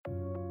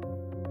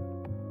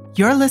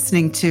You're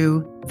listening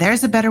to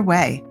There's a Better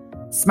Way,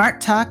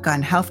 smart talk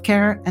on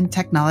healthcare and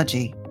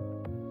technology.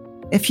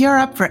 If you're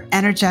up for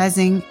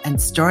energizing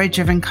and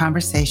story-driven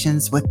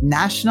conversations with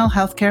national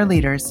healthcare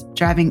leaders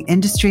driving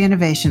industry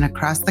innovation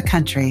across the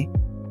country,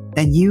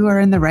 then you are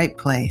in the right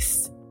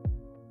place.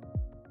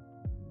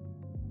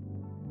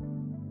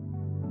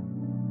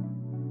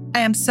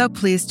 I am so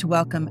pleased to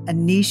welcome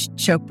Aneesh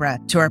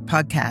Chopra to our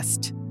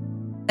podcast.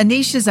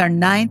 Aneesh is our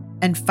 9th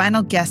and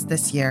final guest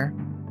this year,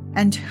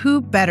 and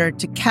who better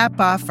to cap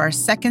off our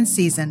second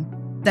season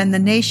than the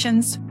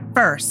nation's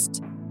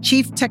first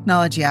Chief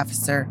Technology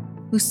Officer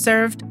who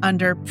served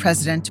under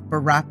President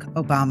Barack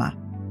Obama.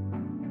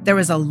 There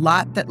was a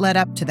lot that led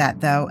up to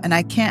that, though, and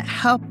I can't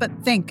help but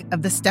think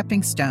of the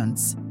stepping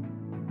stones.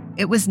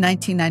 It was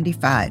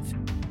 1995.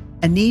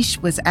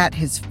 Aneesh was at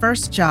his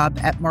first job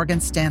at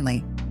Morgan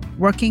Stanley,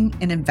 working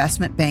in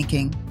investment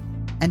banking,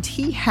 and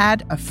he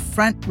had a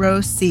front row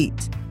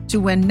seat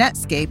to when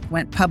Netscape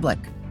went public.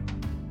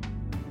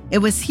 It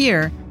was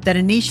here that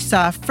Aneesh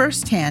saw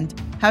firsthand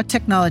how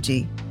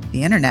technology,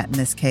 the internet in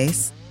this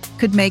case,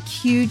 could make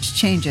huge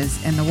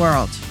changes in the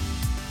world.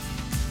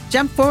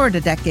 Jump forward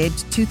a decade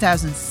to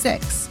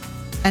 2006,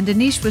 and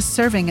Aneesh was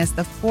serving as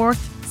the 4th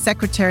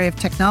Secretary of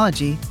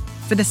Technology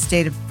for the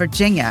state of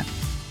Virginia,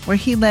 where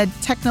he led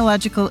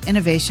technological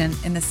innovation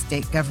in the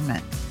state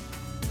government.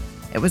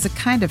 It was a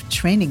kind of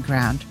training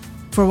ground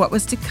for what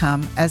was to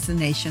come as the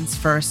nation's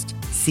first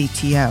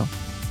CTO.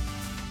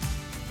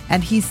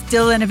 And he's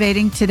still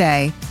innovating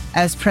today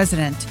as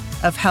president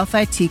of health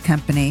IT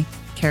company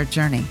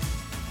CareJourney.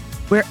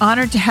 We're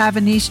honored to have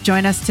Aneesh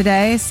join us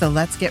today, so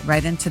let's get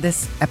right into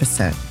this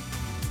episode.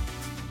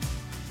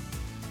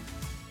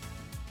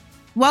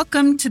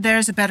 Welcome to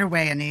There's a Better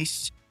Way,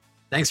 Aneesh.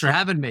 Thanks for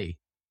having me.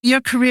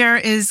 Your career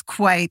is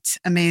quite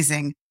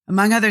amazing.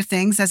 Among other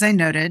things, as I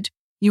noted,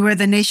 you were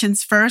the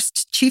nation's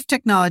first Chief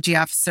Technology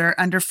Officer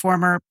under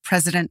former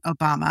President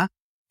Obama,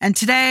 and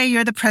today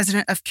you're the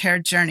president of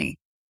CareJourney.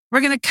 We're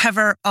going to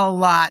cover a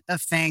lot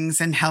of things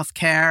in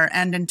healthcare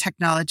and in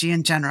technology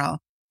in general.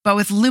 But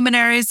with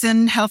luminaries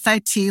in health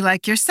IT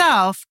like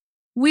yourself,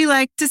 we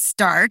like to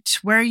start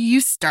where you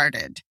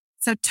started.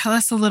 So tell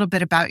us a little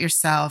bit about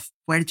yourself.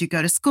 Where did you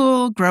go to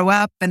school, grow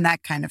up, and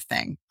that kind of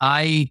thing?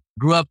 I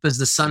grew up as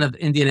the son of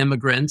Indian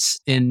immigrants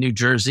in New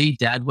Jersey.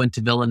 Dad went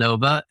to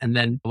Villanova and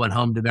then went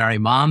home to marry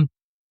mom.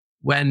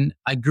 When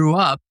I grew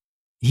up,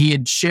 he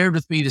had shared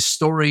with me the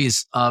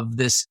stories of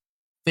this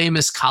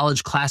famous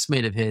college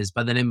classmate of his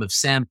by the name of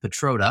Sam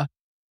Petroda,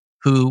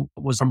 who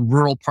was from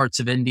rural parts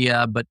of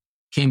India, but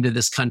came to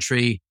this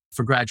country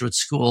for graduate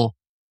school.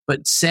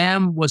 But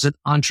Sam was an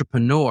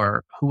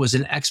entrepreneur who was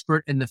an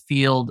expert in the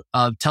field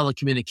of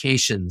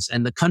telecommunications,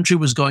 and the country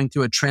was going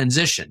through a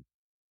transition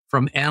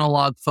from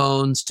analog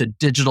phones to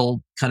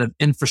digital kind of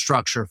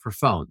infrastructure for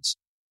phones.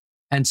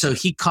 And so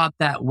he caught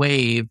that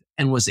wave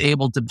and was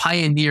able to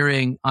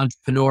pioneering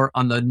entrepreneur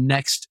on the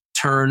next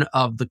turn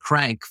of the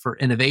crank for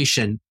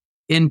innovation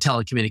in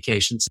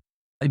telecommunications.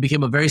 He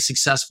became a very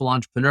successful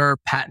entrepreneur,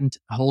 patent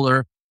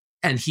holder,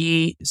 and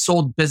he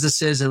sold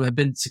businesses and had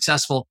been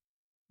successful,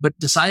 but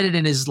decided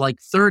in his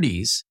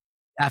 30s,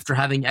 after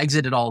having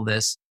exited all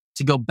this,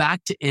 to go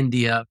back to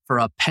India for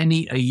a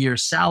penny a year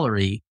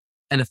salary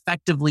and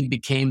effectively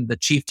became the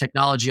chief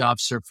technology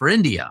officer for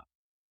India.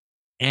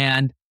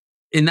 And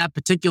in that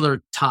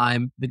particular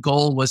time, the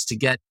goal was to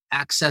get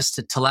access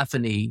to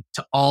telephony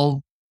to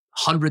all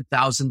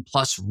 100,000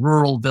 plus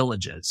rural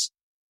villages.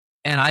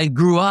 And I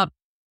grew up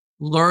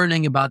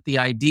learning about the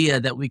idea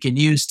that we can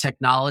use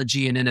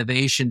technology and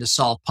innovation to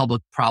solve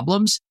public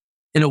problems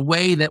in a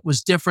way that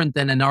was different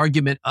than an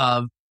argument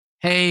of,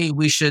 hey,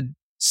 we should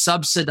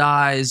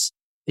subsidize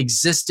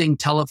existing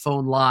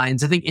telephone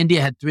lines. I think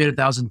India had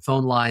 300,000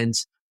 phone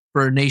lines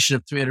for a nation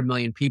of 300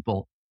 million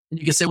people. And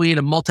you could say we need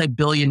a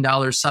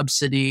multi-billion-dollar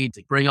subsidy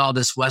to bring all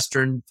this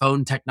Western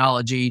phone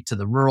technology to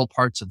the rural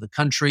parts of the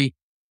country.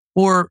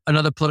 Or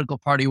another political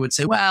party would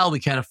say, well, we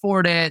can't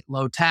afford it,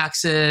 low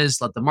taxes,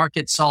 let the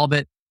market solve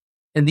it.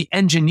 And the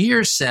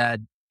engineers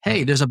said,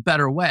 hey, there's a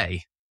better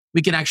way.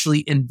 We can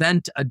actually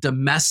invent a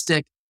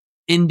domestic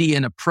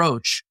Indian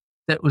approach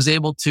that was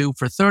able to,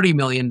 for $30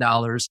 million,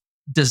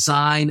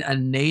 design a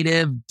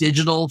native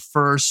digital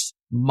first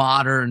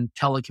modern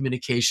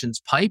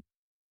telecommunications pipe,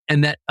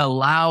 and that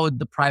allowed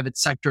the private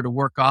sector to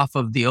work off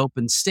of the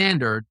open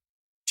standard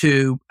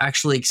to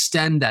actually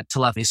extend that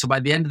telephony. So by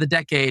the end of the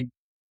decade,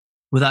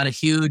 without a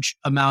huge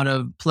amount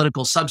of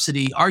political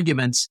subsidy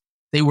arguments,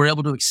 they were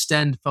able to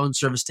extend phone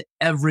service to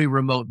every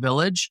remote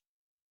village.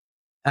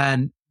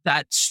 And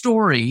that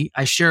story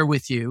I share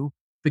with you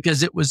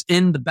because it was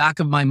in the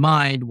back of my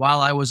mind while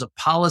I was a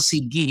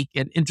policy geek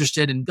and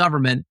interested in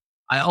government.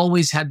 I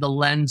always had the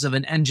lens of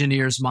an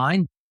engineer's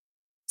mind.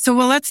 So,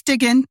 let's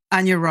dig in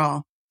on your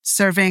role,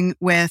 serving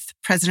with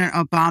President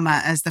Obama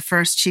as the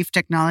first Chief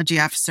Technology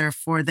Officer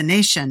for the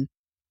nation.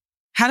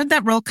 How did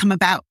that role come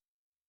about?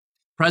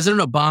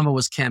 President Obama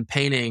was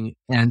campaigning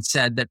and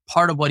said that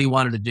part of what he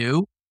wanted to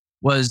do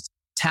was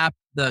tap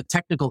the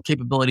technical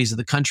capabilities of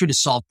the country to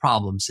solve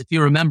problems. If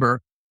you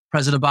remember,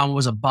 President Obama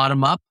was a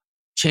bottom-up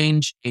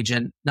change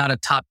agent, not a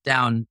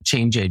top-down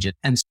change agent.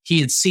 And he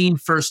had seen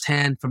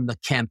firsthand from the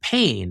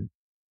campaign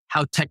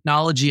how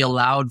technology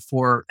allowed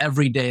for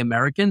everyday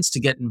Americans to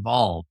get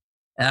involved.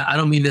 I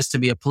don't mean this to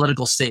be a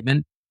political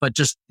statement, but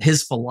just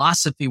his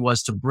philosophy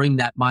was to bring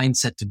that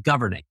mindset to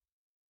governing.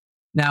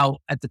 Now,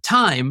 at the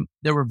time,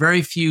 there were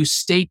very few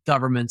state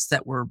governments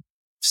that were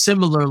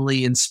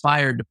similarly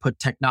inspired to put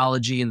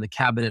technology in the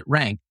cabinet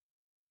rank.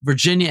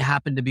 Virginia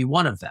happened to be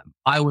one of them.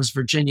 I was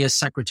Virginia's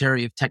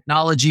Secretary of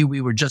Technology.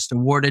 We were just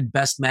awarded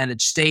Best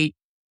Managed State,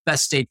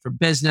 Best State for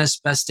Business,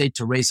 Best State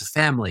to Raise a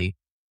Family.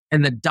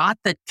 And the dot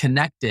that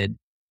connected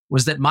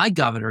was that my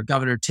governor,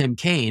 Governor Tim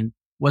Kaine,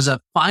 was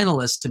a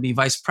finalist to be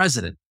vice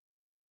president.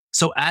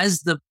 So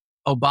as the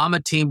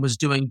Obama team was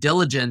doing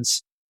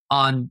diligence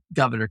on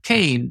Governor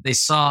Kaine, they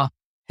saw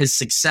his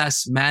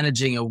success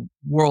managing a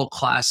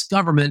world-class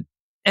government.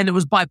 And it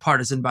was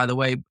bipartisan, by the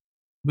way.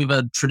 We have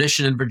a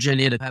tradition in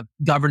Virginia to have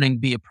governing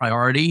be a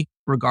priority,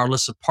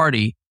 regardless of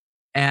party.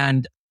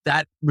 And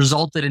that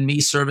resulted in me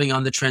serving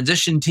on the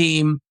transition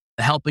team,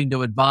 helping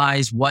to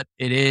advise what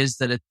it is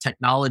that a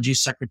technology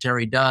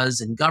secretary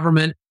does in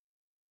government.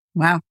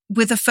 Wow.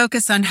 With a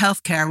focus on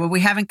healthcare, what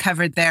we haven't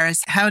covered there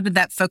is how did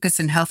that focus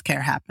in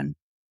healthcare happen?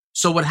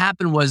 So what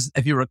happened was,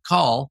 if you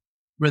recall,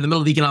 we're in the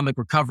middle of economic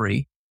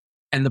recovery,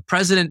 and the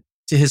president,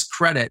 to his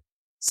credit,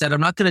 said,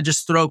 I'm not going to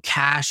just throw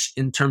cash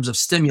in terms of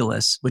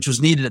stimulus, which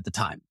was needed at the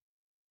time.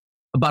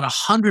 About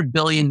 $100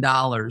 billion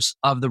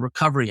of the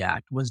Recovery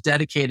Act was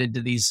dedicated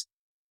to these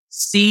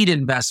seed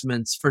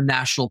investments for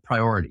national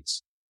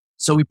priorities.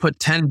 So we put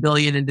 $10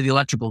 billion into the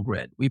electrical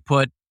grid. We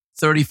put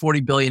 30,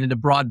 40 billion into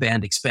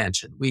broadband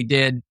expansion. We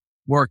did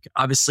work,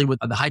 obviously, with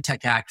the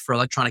High-Tech Act for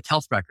electronic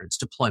health records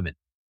deployment.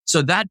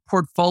 So that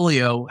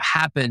portfolio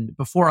happened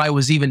before I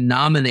was even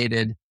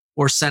nominated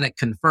or Senate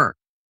confirmed.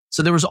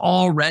 So there was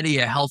already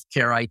a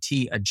healthcare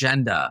IT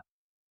agenda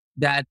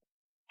that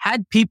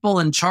had people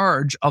in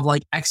charge of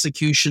like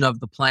execution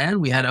of the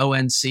plan. We had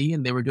ONC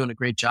and they were doing a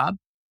great job.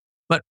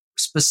 But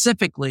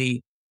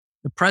specifically,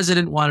 the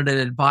president wanted an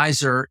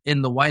advisor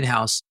in the White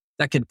House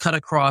that could cut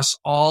across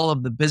all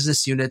of the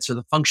business units or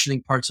the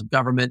functioning parts of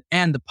government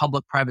and the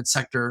public-private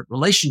sector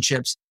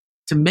relationships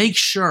to make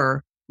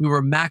sure we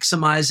were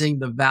maximizing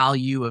the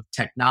value of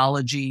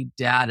technology,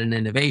 data, and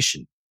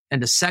innovation.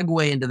 And to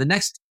segue into the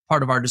next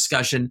part of our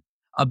discussion,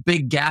 a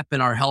big gap in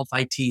our health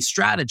IT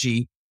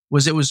strategy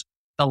was it was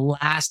the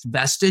last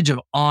vestige of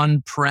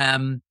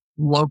on-prem,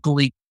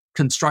 locally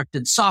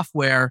constructed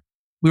software.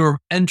 We were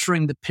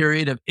entering the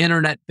period of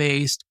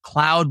internet-based,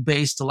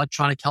 cloud-based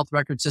electronic health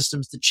record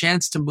systems, the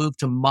chance to move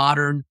to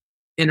modern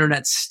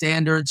internet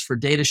standards for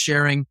data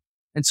sharing.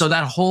 And so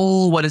that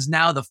whole, what is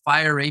now the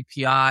Fire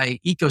API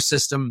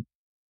ecosystem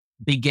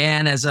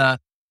began as a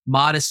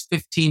modest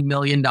 $15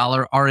 million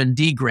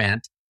R&D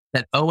grant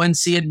that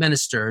ONC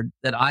administered,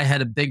 that I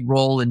had a big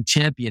role in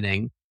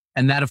championing.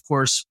 And that, of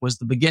course, was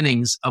the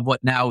beginnings of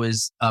what now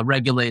is a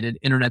regulated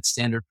internet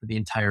standard for the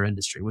entire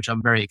industry, which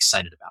I'm very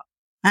excited about.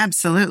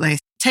 Absolutely.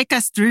 Take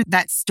us through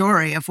that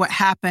story of what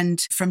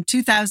happened from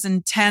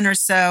 2010 or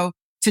so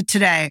to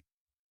today.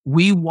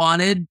 We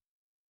wanted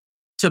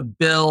to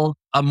build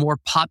a more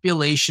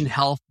population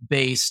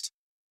health-based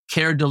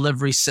care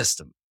delivery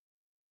system.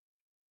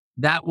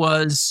 That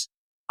was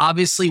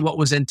obviously what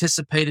was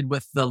anticipated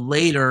with the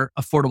later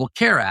Affordable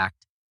Care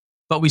Act,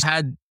 but we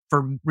had,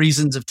 for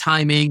reasons of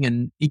timing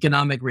and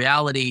economic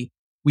reality,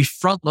 we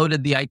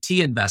front-loaded the IT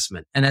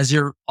investment. And as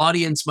your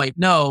audience might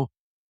know,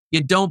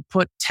 you don't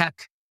put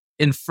tech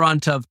in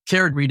front of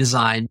care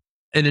redesign.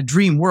 In a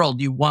dream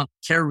world, you want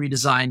care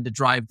redesign to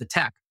drive the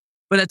tech.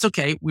 But that's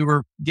okay. We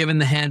were given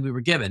the hand we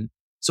were given.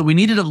 So we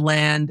needed to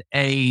land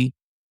a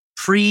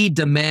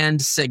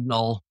pre-demand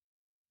signal,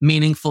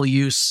 meaningful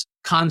use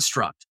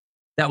construct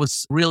that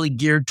was really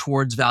geared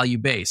towards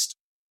value-based.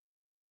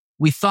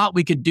 We thought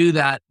we could do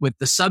that with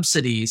the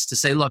subsidies to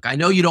say, look, I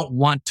know you don't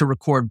want to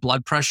record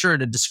blood pressure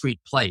in a discrete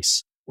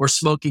place or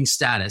smoking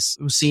status.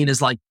 It was seen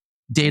as like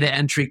data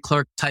entry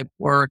clerk type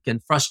work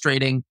and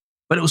frustrating,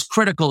 but it was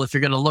critical if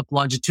you're going to look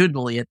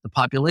longitudinally at the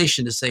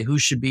population to say who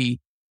should be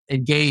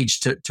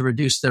engaged to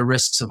reduce their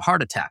risks of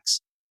heart attacks.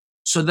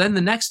 So then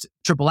the next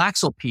triple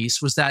axle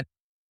piece was that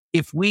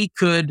if we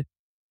could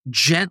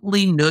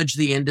gently nudge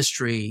the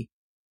industry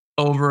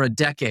over a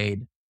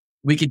decade,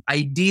 we could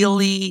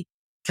ideally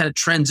kind of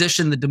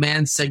transition the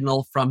demand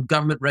signal from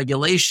government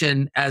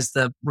regulation as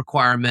the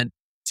requirement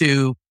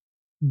to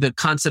the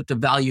concept of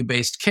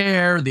value-based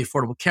care. The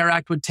Affordable Care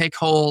Act would take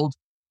hold.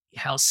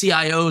 How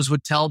CIOs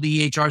would tell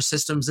the EHR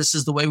systems, this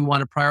is the way we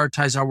want to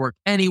prioritize our work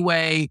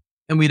anyway.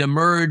 And we'd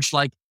emerge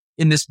like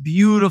in this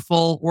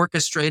beautiful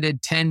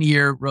orchestrated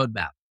 10-year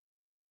roadmap.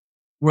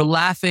 We're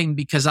laughing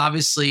because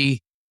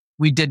obviously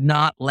we did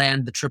not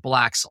land the triple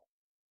axle.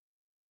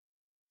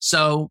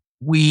 So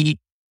we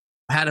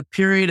had a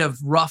period of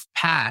rough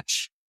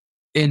patch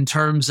in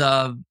terms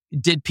of,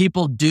 did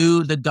people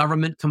do the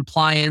government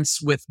compliance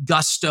with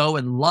gusto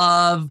and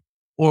love?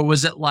 Or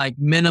was it like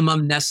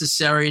minimum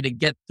necessary to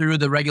get through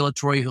the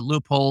regulatory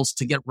loopholes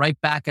to get right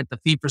back at the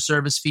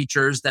fee-for-service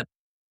features that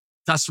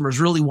customers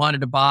really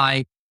wanted to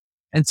buy?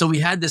 And so we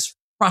had this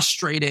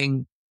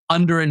frustrating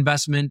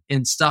underinvestment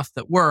in stuff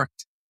that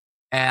worked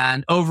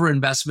and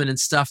overinvestment in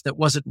stuff that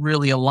wasn't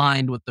really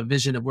aligned with the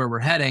vision of where we're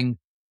heading,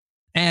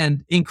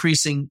 and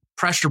increasing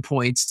pressure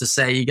points to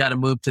say you got to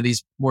move to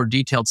these more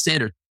detailed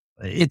standards.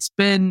 It's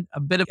been a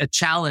bit of a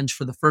challenge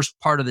for the first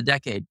part of the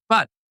decade,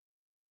 but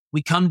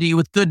we come to you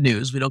with good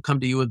news. We don't come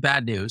to you with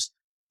bad news.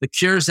 The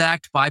Cures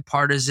Act,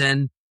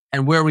 bipartisan,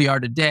 and where we are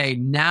today,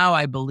 now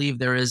I believe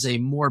there is a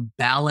more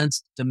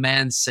balanced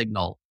demand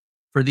signal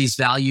for these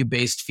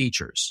value-based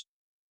features.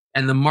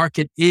 And the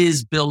market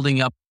is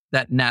building up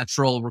that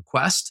natural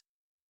request.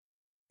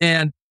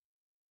 And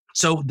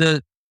so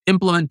the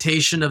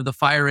implementation of the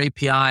FHIR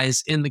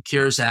APIs in the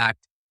Cures Act,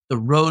 the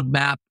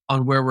roadmap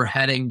on where we're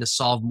heading to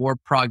solve more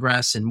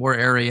progress in more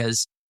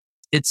areas,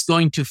 it's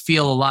going to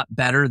feel a lot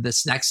better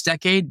this next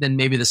decade than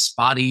maybe the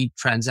spotty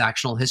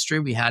transactional history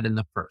we had in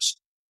the first.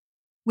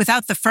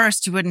 Without the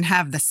first, you wouldn't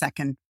have the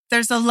second.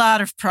 There's a lot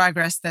of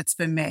progress that's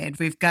been made.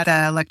 We've got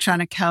an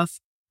electronic health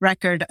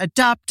record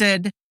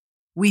adopted.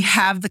 We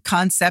have the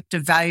concept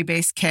of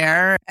value-based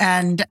care,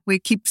 and we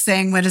keep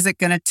saying, when is it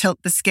going to tilt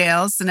the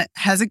scales? And it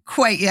hasn't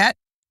quite yet.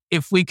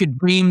 If we could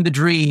dream the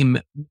dream,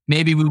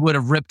 maybe we would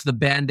have ripped the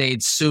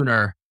Band-Aid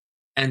sooner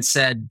and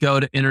said, go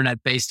to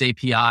internet-based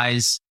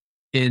APIs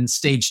in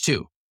stage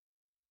 2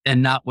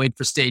 and not wait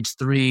for stage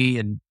 3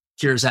 and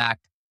Cures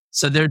Act.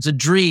 So there's a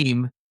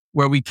dream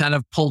where we kind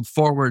of pulled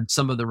forward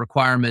some of the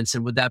requirements,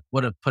 and that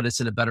would have put us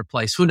in a better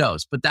place. Who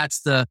knows? But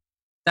that's the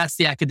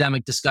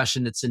academic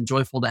discussion. It's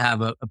joyful to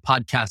have a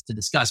podcast to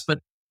discuss. But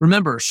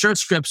remember,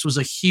 SureScripts was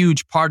a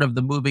huge part of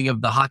the moving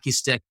of the hockey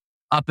stick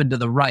up and to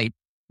the right.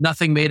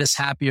 Nothing made us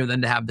happier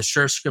than to have the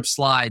SureScript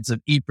slides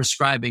of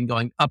e-prescribing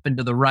going up and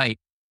to the right.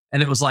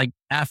 And it was like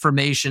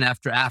affirmation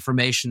after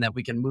affirmation that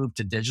we can move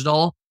to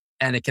digital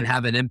and it can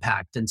have an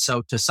impact. And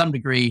so to some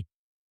degree,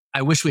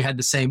 I wish we had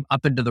the same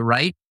up and to the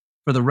right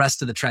for the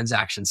rest of the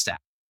transaction stack.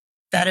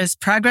 That is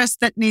progress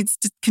that needs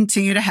to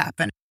continue to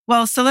happen.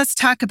 Well, so let's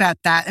talk about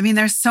that. I mean,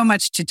 there's so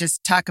much to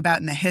just talk about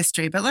in the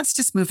history, but let's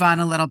just move on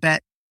a little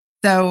bit.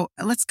 So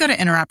let's go to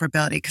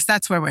interoperability, because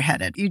that's where we're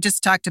headed. You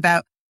just talked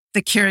about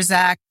the Cures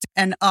Act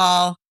and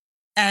all,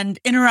 and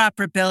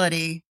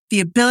interoperability, the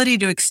ability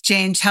to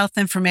exchange health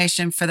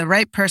information for the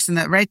right person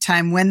at the right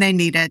time when they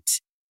need it,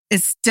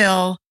 is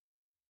still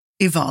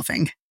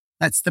evolving.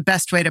 That's the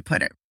best way to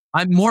put it.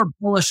 I'm more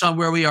bullish on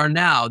where we are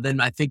now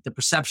than I think the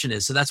perception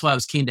is. So that's why I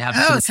was keen to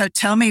have. So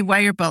tell me why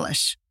you're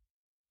bullish.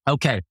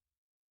 Okay.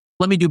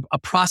 Let me do a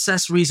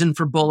process reason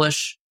for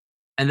bullish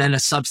and then a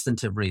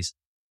substantive reason.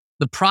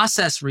 The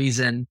process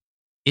reason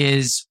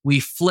is we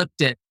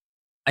flipped it,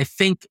 I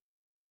think,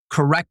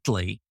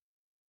 correctly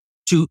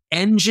to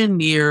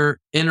engineer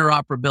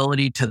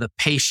interoperability to the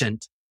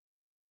patient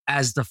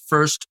as the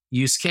first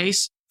use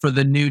case for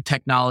the new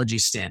technology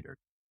standard.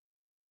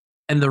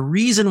 And the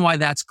reason why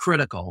that's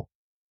critical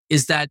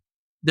is that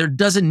there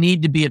doesn't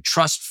need to be a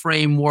trust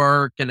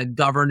framework and a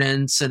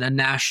governance and a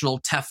national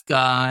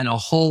TEFCA and a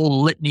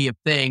whole litany of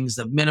things,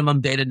 the minimum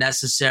data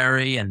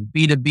necessary and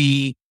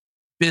B2B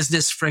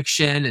business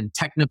friction and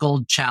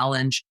technical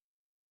challenge.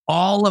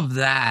 All of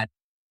that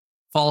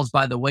falls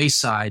by the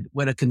wayside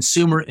when a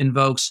consumer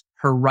invokes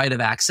her right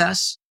of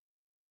access.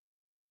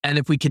 And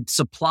if we could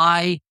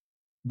supply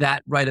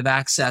that right of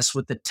access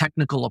with the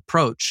technical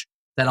approach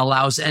that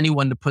allows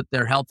anyone to put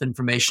their health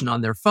information on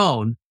their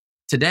phone,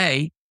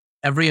 today,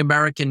 every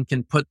American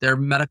can put their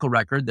medical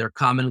record, their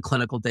common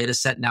clinical data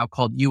set, now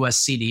called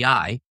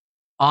USCDI,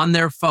 on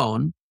their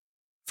phone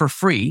for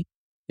free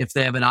if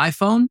they have an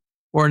iPhone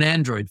or an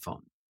Android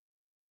phone.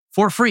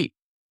 For free,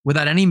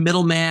 without any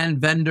middleman,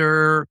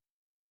 vendor,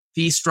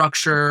 fee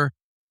structure.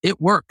 It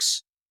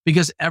works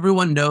because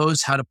everyone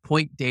knows how to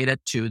point data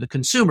to the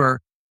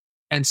consumer.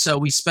 And so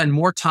we spend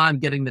more time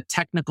getting the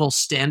technical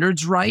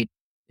standards right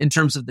in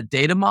terms of the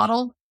data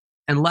model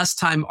and less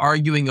time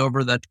arguing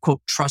over the,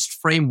 quote, trust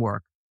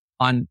framework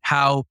on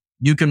how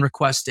you can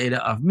request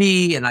data of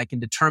me and I can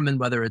determine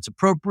whether it's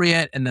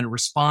appropriate and then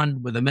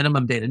respond with a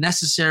minimum data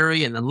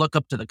necessary and then look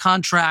up to the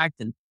contract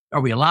and are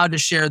we allowed to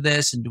share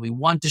this and do we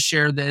want to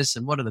share this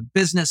and what are the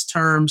business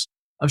terms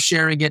of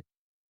sharing it?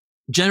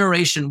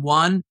 Generation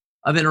 1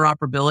 of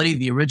interoperability,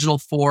 the original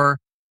 4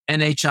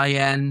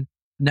 NHIN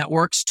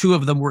networks, 2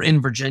 of them were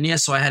in Virginia,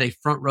 so I had a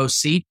front row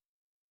seat.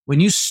 When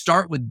you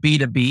start with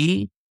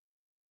B2B,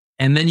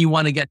 and then you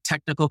want to get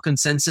technical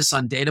consensus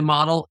on data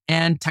model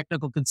and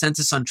technical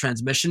consensus on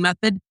transmission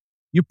method,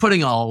 you're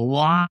putting a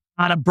lot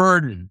of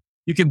burden.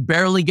 You can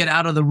barely get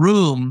out of the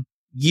room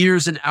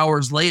years and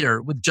hours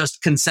later with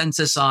just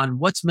consensus on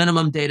what's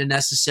minimum data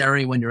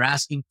necessary when you're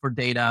asking for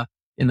data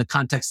in the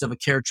context of a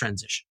care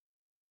transition.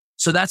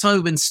 So that's why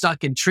we've been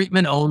stuck in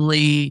treatment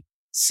only,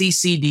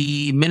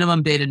 CCD,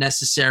 minimum data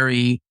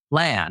necessary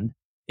land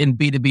in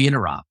B2B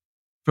interop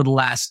for the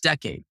last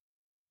decade.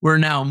 We're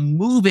now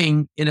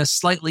moving in a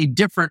slightly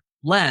different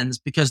lens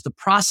because the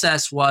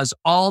process was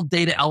all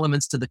data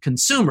elements to the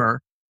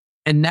consumer.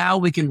 And now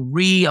we can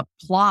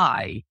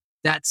reapply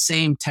that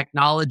same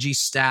technology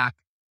stack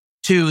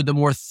to the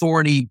more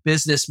thorny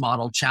business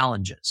model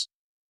challenges.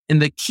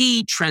 And the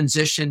key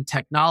transition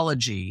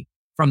technology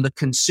from the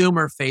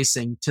consumer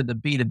facing to the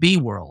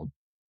B2B world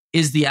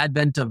is the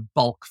advent of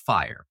bulk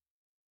fire.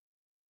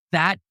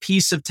 That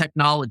piece of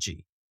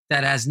technology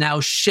that has now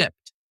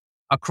shipped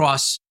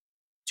across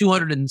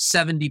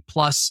 270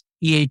 plus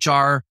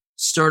EHR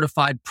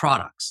certified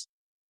products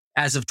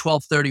as of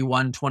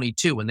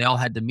 12/31/22, when they all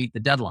had to meet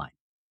the deadline.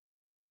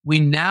 We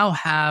now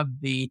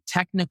have the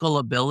technical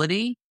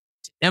ability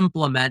to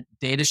implement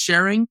data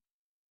sharing,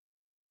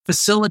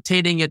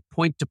 facilitating it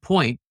point to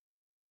point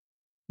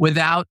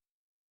without,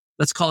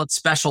 let's call it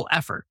special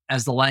effort,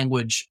 as the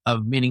language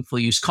of meaningful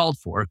use called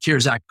for, or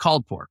CARES Act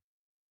called for.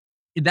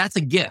 That's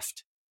a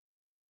gift.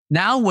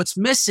 Now what's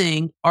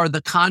missing are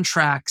the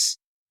contracts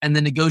and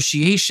the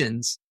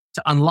negotiations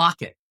to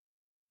unlock it.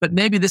 But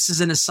maybe this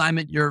is an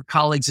assignment your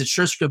colleagues at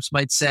SureScripts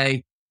might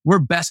say, we're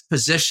best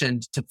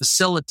positioned to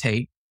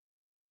facilitate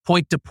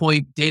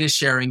point-to-point data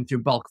sharing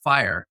through bulk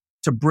fire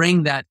to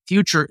bring that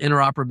future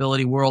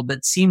interoperability world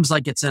that seems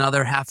like it's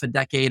another half a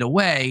decade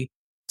away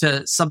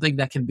to something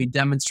that can be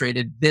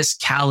demonstrated this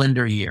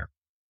calendar year.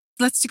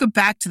 Let's go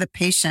back to the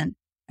patient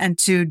and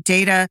to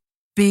data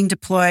being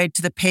deployed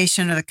to the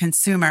patient or the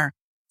consumer.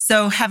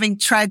 So having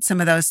tried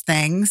some of those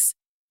things,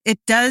 it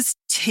does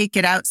take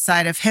it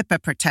outside of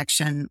HIPAA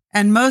protection.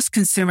 And most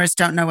consumers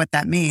don't know what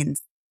that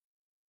means.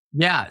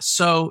 Yeah.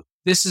 So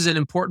this is an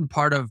important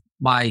part of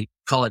my,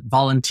 call it,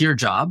 volunteer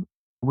job.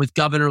 With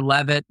Governor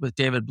Levitt, with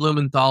David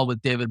Blumenthal,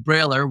 with David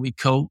Brailer, we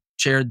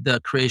co-chaired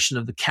the creation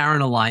of the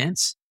Karen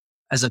Alliance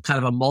as a kind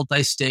of a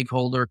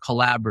multi-stakeholder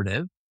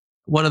collaborative.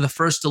 One of the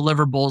first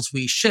deliverables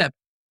we shipped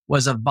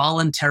was a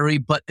voluntary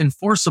but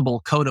enforceable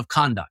code of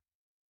conduct.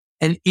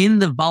 And in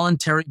the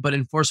voluntary but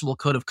enforceable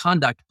code of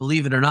conduct,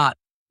 believe it or not,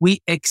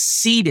 we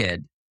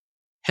exceeded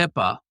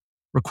HIPAA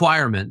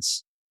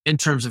requirements in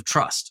terms of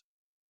trust.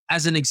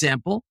 As an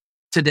example,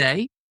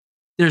 today,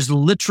 there's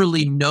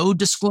literally no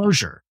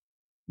disclosure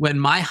when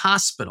my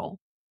hospital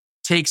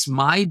takes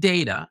my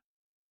data,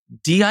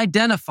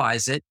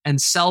 de-identifies it,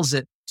 and sells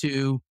it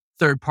to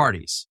third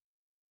parties.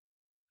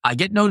 I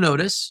get no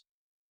notice.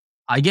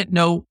 I get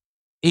no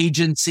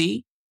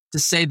agency to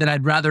say that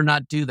I'd rather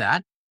not do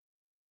that.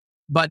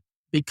 But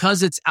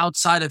because it's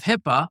outside of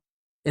HIPAA,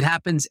 it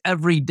happens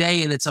every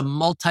day, and it's a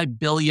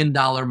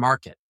multi-billion-dollar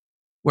market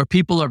where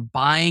people are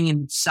buying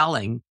and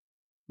selling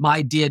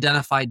my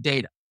de-identified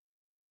data.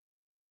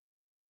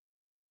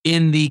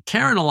 In the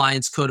Karen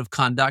Alliance Code of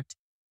Conduct,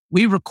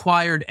 we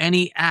required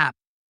any app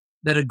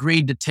that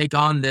agreed to take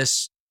on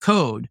this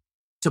code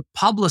to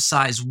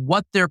publicize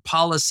what their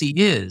policy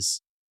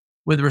is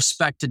with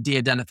respect to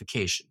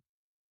de-identification,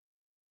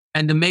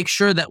 and to make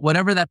sure that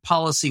whatever that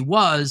policy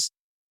was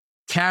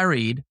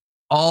carried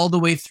all the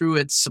way through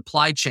its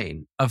supply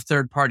chain of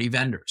third-party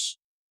vendors.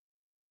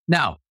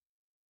 Now,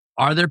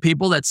 are there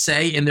people that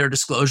say in their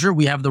disclosure,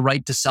 we have the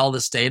right to sell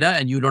this data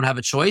and you don't have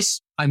a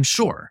choice? I'm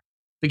sure,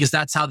 because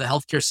that's how the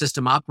healthcare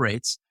system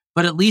operates.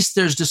 But at least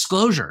there's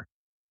disclosure.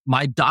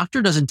 My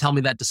doctor doesn't tell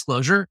me that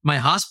disclosure. My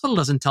hospital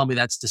doesn't tell me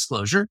that's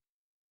disclosure.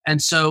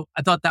 And so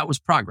I thought that was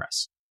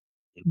progress.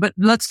 But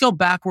let's go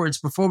backwards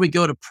before we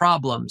go to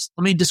problems.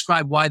 Let me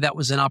describe why that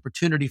was an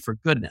opportunity for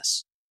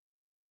goodness.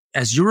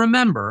 As you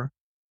remember,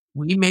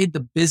 we made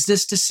the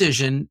business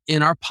decision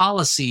in our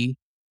policy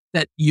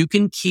that you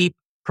can keep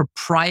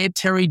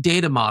proprietary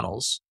data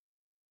models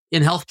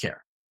in healthcare.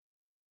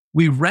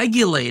 We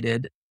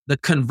regulated the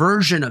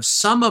conversion of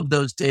some of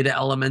those data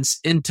elements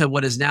into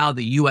what is now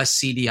the US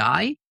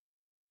CDI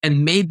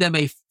and made them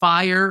a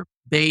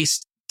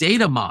FHIR-based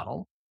data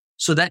model.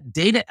 So that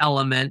data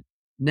element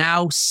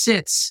now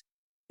sits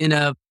in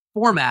a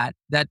format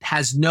that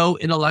has no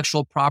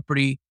intellectual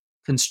property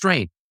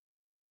constraint.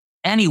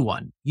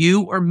 Anyone,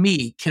 you or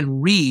me,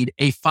 can read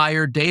a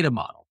FHIR data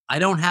model. I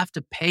don't have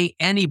to pay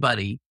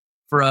anybody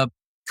for a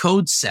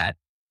code set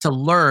to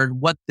learn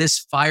what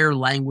this FHIR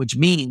language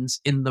means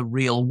in the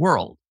real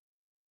world.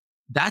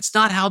 That's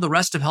not how the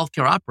rest of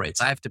healthcare operates.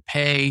 I have to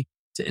pay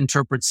to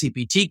interpret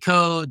CPT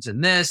codes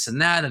and this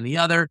and that and the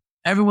other.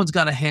 Everyone's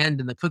got a hand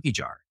in the cookie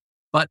jar.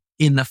 But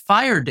in the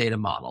FHIR data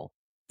model,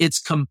 it's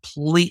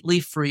completely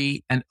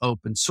free and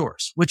open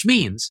source, which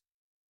means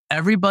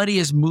everybody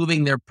is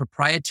moving their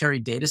proprietary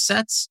data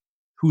sets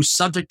who's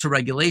subject to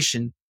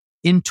regulation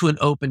into an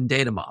open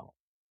data model.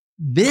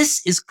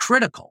 This is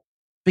critical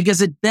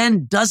because it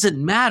then doesn't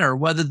matter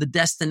whether the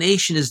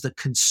destination is the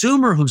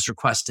consumer who's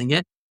requesting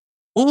it,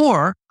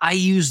 or I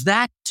use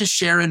that to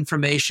share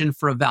information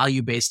for a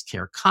value-based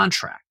care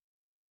contract.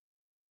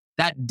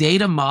 That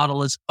data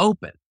model is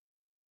open.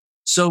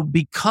 So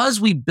because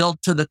we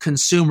built to the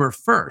consumer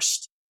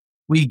first,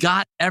 we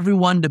got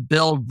everyone to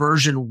build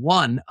version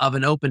 1 of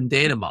an open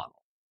data model.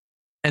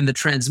 And the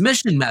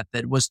transmission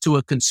method was to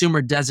a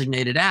consumer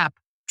designated app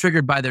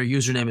triggered by their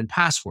username and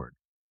password.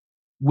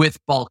 With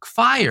bulk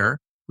fire,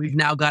 we've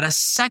now got a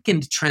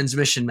second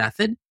transmission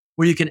method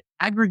where you can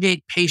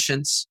aggregate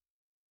patients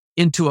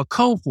into a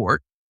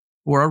cohort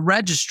or a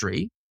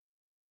registry,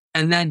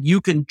 and then you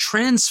can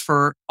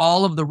transfer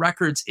all of the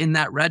records in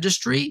that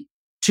registry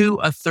to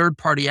a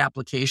third-party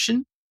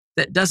application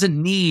that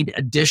doesn't need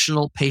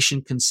additional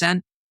patient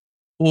consent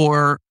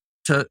or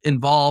to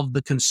involve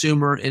the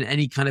consumer in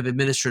any kind of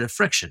administrative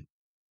friction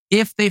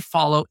if they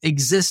follow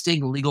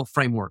existing legal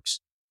frameworks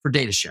for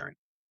data sharing.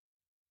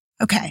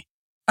 Okay.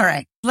 All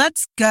right.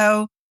 Let's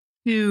go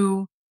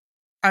to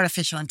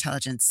artificial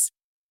intelligence.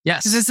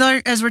 Yes.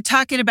 As we're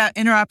talking about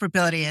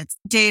interoperability, it's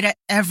data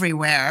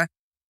everywhere.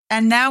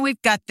 And now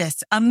we've got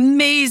this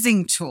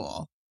amazing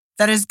tool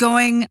that is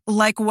going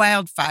like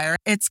wildfire.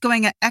 It's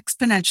going at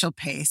exponential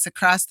pace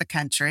across the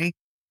country,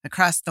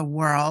 across the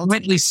world.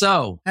 Greatly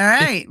so. All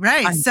right,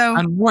 right.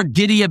 I'm more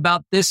giddy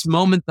about this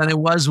moment than I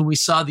was when we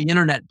saw the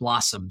internet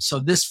blossom. So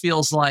this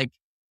feels like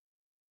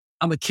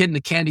I'm a kid in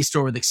a candy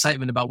store with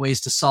excitement about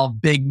ways to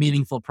solve big,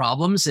 meaningful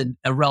problems in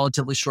a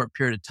relatively short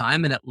period of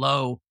time and at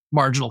low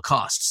marginal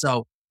cost.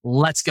 So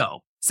let's go.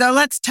 So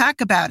let's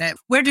talk about it.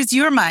 Where does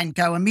your mind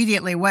go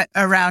immediately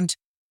around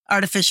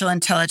artificial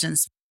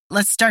intelligence?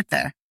 Let's start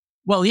there.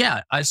 Well,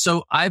 yeah.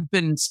 So I've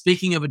been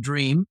speaking of a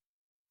dream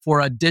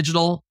for a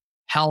digital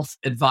health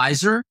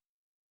advisor,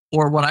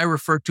 or what I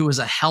refer to as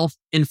a health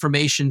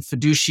information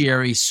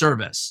fiduciary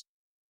service,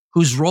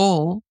 whose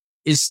role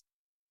is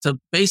to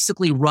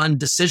basically run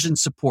decision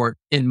support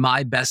in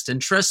my best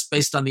interest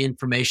based on the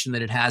information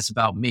that it has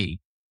about me.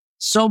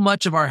 So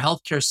much of our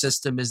healthcare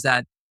system is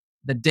that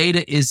the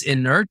data is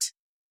inert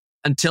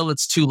until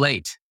it's too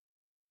late.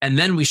 And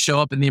then we show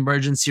up in the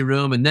emergency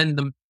room and then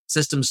the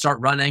systems start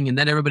running and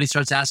then everybody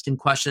starts asking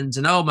questions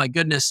and, oh my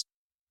goodness,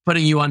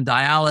 putting you on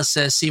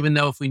dialysis, even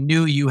though if we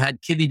knew you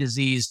had kidney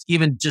disease,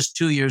 even just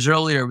 2 years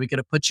earlier, we could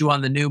have put you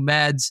on the new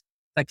meds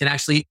that can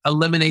actually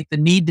eliminate the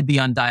need to be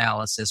on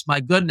dialysis. My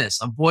goodness,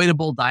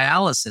 avoidable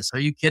dialysis. Are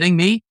you kidding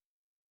me?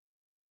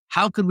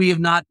 How could we have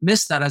not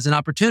missed that as an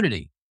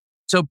opportunity?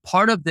 So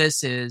part of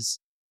this is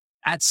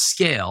at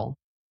scale,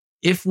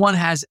 if one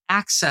has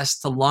access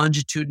to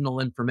longitudinal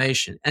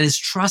information and is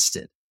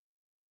trusted,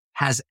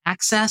 has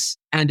access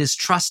and is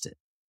trusted,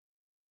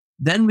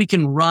 then we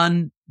can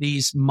run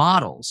these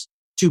models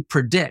to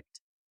predict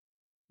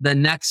the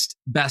next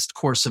best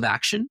course of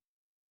action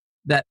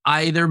that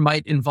either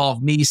might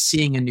involve me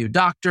seeing a new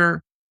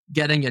doctor,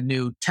 getting a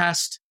new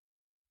test,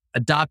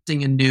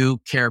 adopting a new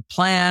care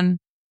plan.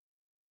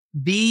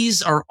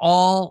 These are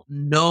all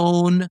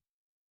known.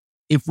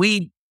 If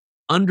we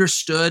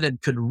understood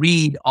and could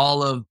read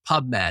all of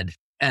PubMed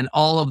and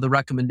all of the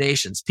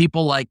recommendations,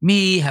 people like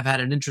me have had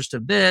an interest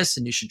of this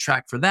and you should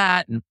track for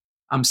that. And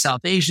I'm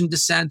South Asian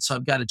descent, so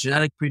I've got a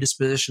genetic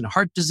predisposition to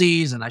heart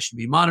disease and I should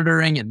be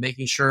monitoring and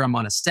making sure I'm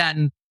on a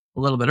statin a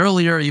little bit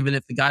earlier, even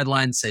if the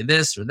guidelines say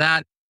this or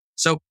that.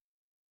 So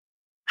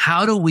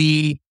how do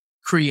we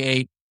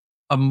create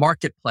a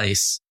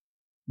marketplace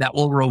that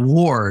will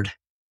reward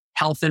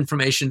health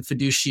information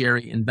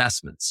fiduciary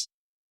investments?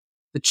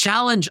 The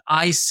challenge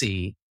I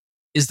see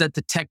is that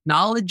the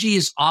technology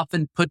is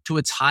often put to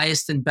its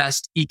highest and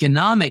best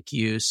economic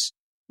use,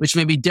 which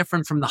may be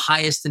different from the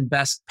highest and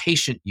best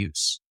patient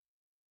use.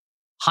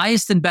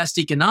 Highest and best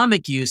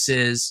economic use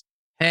is,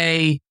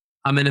 hey,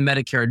 I'm in a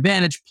Medicare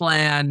Advantage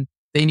plan.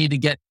 They need to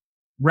get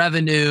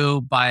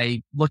revenue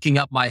by looking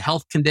up my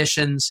health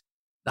conditions.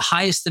 The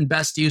highest and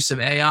best use of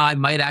AI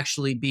might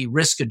actually be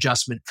risk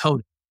adjustment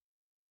coding,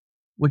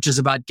 which is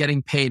about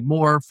getting paid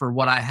more for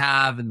what I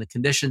have and the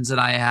conditions that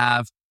I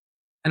have.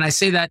 And I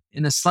say that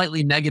in a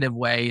slightly negative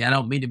way. I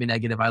don't mean to be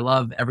negative. I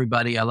love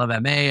everybody. I love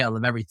MA. I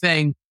love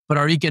everything. But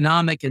our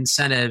economic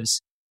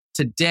incentives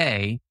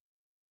today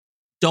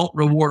don't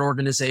reward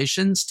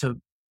organizations to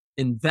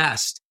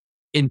invest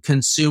in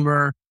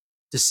consumer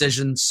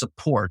decision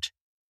support.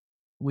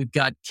 We've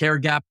got care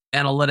gap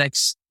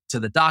analytics to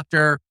the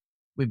doctor.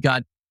 We've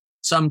got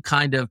some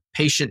kind of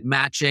patient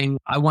matching.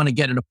 I want to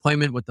get an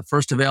appointment with the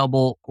first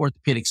available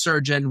orthopedic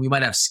surgeon. We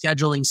might have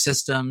scheduling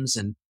systems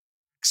and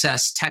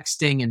access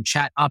texting and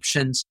chat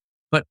options.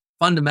 But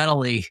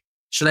fundamentally,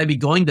 should I be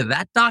going to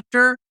that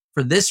doctor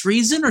for this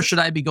reason, or should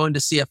I be going to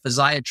see a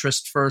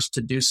physiatrist first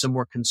to do some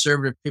more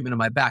conservative treatment of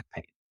my back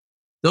pain?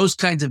 Those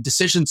kinds of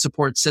decision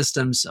support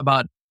systems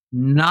about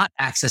not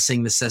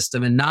accessing the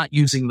system and not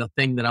using the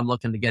thing that I'm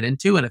looking to get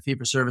into in a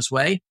fee-for-service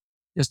way,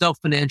 there's no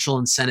financial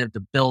incentive to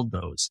build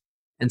those.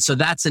 And so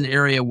that's an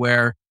area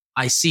where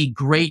I see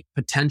great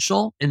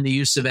potential in the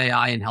use of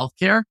AI in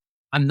healthcare.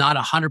 I'm not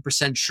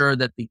 100% sure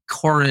that the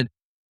current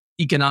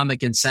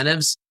economic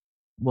incentives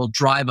will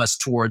drive us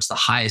towards the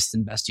highest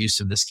and best use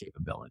of this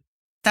capability.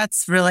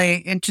 That's really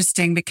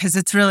interesting because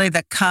it's really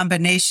the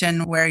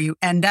combination where you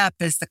end up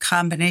is the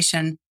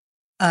combination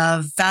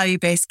of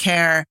value-based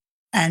care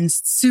and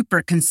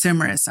super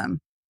consumerism.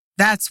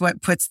 That's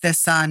what puts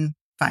this on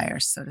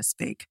fire, so to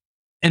speak.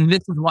 And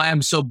this is why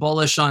I'm so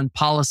bullish on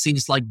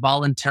policies like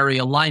voluntary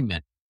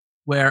alignment,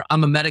 where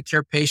I'm a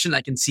Medicare patient.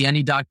 I can see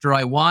any doctor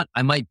I want.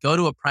 I might go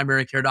to a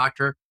primary care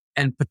doctor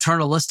and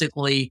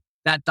paternalistically,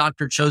 that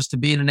doctor chose to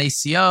be in an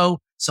ACO.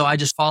 So I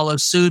just follow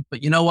suit.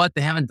 But you know what?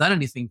 They haven't done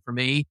anything for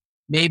me.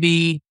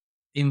 Maybe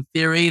in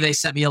theory, they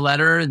sent me a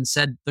letter and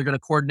said they're going to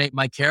coordinate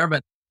my care,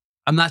 but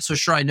I'm not so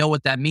sure I know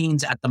what that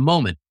means at the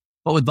moment.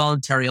 But with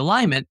voluntary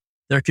alignment,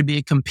 there could be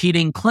a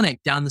competing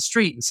clinic down the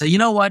street and say, you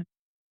know what?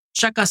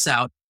 check us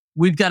out.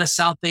 We've got a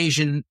South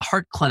Asian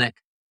heart clinic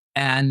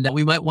and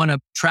we might want to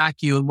track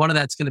you. And one of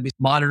that's going to be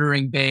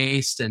monitoring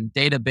based and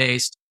data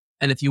based.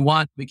 And if you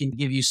want, we can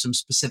give you some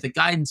specific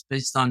guidance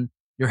based on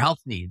your health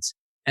needs.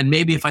 And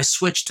maybe if I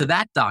switch to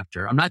that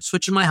doctor, I'm not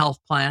switching my health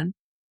plan,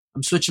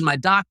 I'm switching my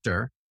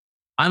doctor,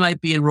 I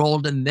might be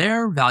enrolled in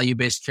their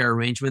value-based care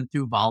arrangement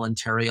through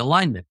voluntary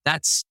alignment.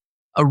 That's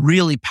a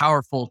really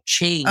powerful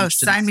change. Oh,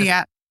 sign me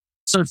up.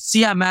 So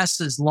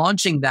CMS is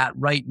launching that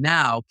right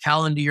now,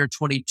 calendar year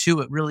 22.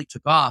 It really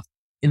took off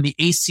in the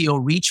ACO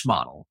REACH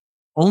model.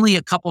 Only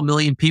a couple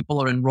million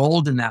people are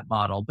enrolled in that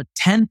model, but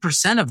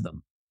 10% of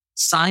them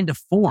signed a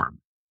form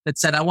that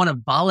said, I want to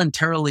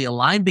voluntarily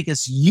align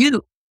because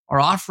you are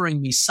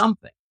offering me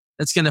something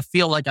that's going to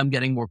feel like I'm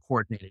getting more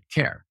coordinated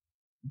care.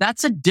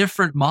 That's a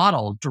different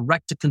model,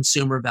 direct to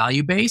consumer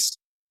value based,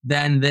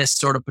 than this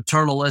sort of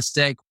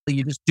paternalistic,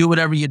 you just do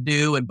whatever you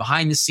do. And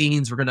behind the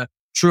scenes, we're going to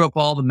true up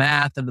all the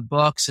math and the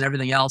books and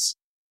everything else.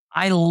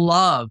 I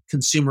love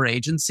consumer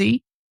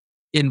agency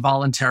in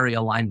voluntary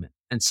alignment.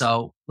 And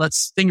so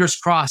let's, fingers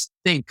crossed,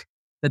 think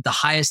that the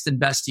highest and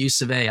best use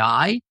of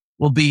AI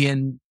will be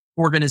in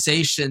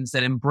organizations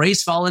that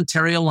embrace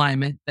voluntary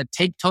alignment, that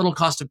take total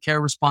cost of care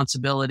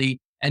responsibility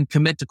and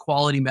commit to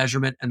quality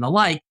measurement and the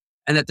like,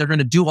 and that they're going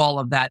to do all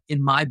of that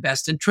in my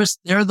best interest.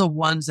 They're the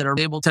ones that are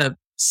able to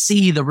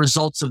see the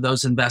results of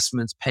those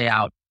investments pay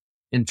out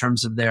in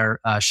terms of their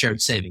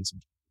shared savings.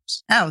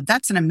 Oh,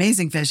 that's an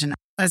amazing vision.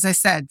 As I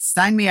said,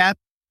 sign me up.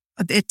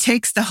 It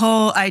takes the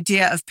whole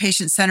idea of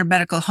patient-centered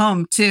medical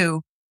home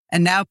too,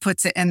 and now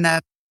puts it in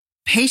the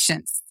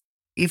patients.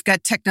 You've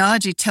got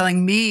technology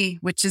telling me,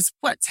 which is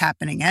what's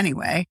happening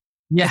anyway.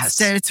 Yes.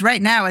 It's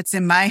right now, it's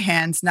in my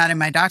hands, not in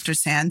my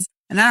doctor's hands,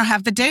 and I don't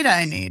have the data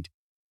I need.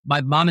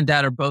 My mom and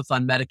dad are both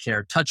on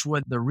Medicare. Touch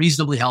wood, they're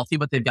reasonably healthy,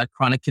 but they've got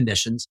chronic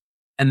conditions.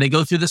 And they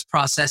go through this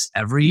process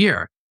every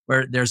year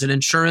where there's an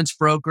insurance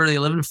broker. They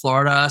live in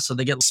Florida, so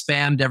they get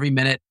spammed every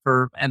minute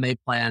for MA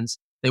plans.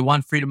 They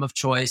want freedom of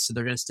choice, so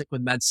they're going to stick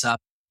with MedSup.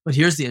 But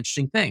here's the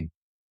interesting thing.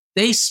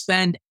 They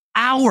spend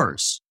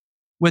hours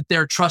with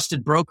their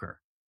trusted broker.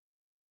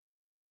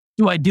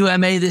 Do I do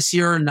MA this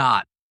year or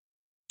not?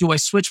 Do I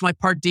switch my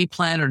Part D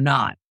plan or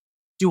not?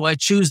 Do I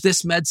choose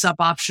this MedSup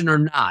option or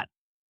not?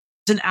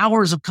 It's an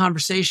hours of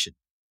conversation.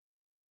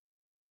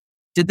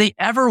 Did they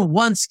ever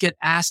once get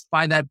asked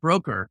by that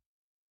broker,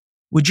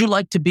 would you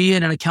like to be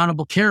in an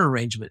accountable care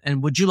arrangement?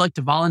 And would you like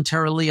to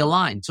voluntarily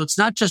align? So it's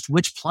not just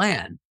which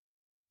plan,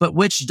 but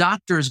which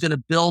doctor is going to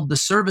build the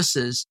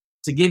services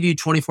to give you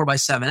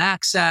 24/7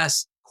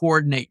 access,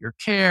 coordinate your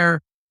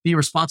care, be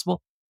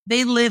responsible.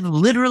 They live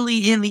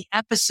literally in the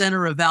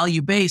epicenter of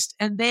value-based,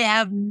 and they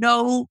have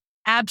no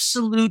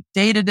absolute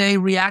day-to-day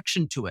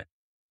reaction to it.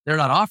 They're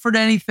not offered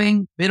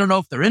anything. They don't know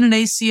if they're in an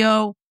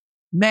ACO.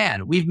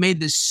 Man, we've made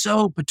this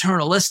so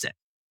paternalistic.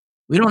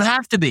 We don't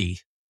have to be.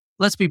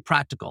 Let's be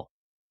practical.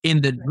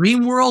 In the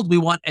dream world, we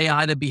want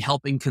AI to be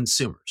helping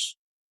consumers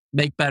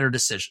make better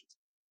decisions.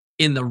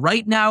 In the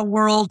right now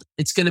world,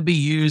 it's going to be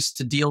used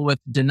to deal with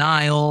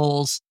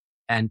denials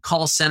and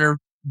call center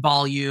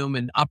volume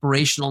and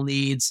operational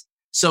needs.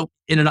 So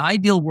in an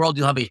ideal world,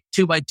 you'll have a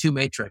 2x2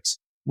 matrix.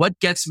 What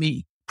gets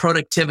me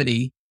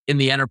productivity in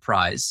the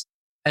enterprise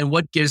and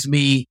what gives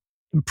me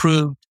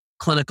improved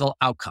clinical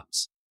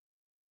outcomes?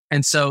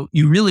 And so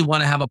you really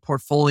want to have a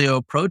portfolio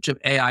approach of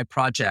AI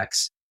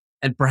projects.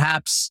 And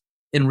perhaps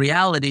in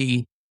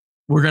reality,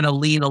 we're going to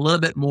lean a little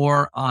bit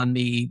more on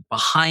the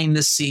behind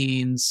the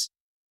scenes,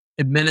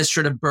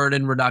 administrative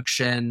burden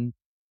reduction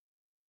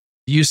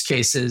use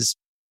cases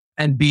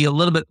and be a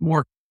little bit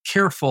more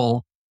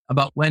careful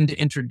about when to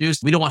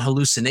introduce. We don't want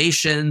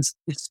hallucinations.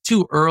 It's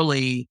too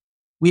early.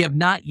 We have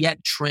not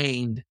yet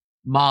trained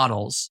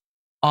models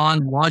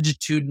on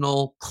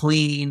longitudinal,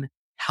 clean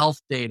health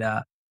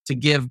data to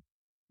give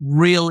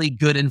really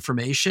good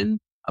information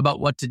about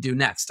what to do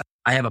next.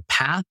 I have a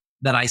path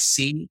that I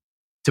see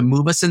to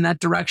move us in that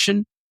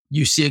direction.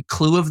 You see a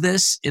clue of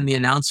this in the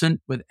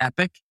announcement with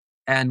Epic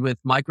and with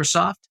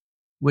Microsoft,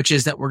 which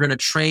is that we're going to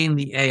train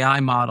the AI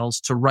models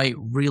to write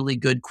really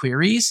good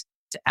queries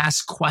to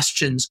ask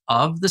questions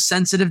of the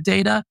sensitive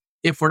data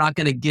if we're not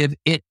going to give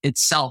it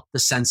itself the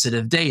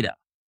sensitive data.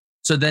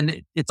 So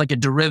then it's like a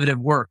derivative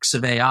works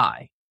of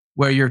AI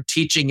where you're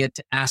teaching it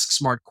to ask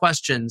smart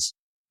questions,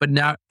 but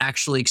not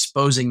actually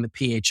exposing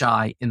the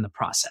PHI in the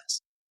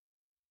process.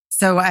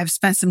 So I've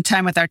spent some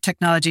time with our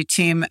technology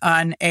team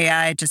on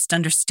AI, just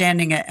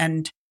understanding it,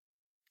 and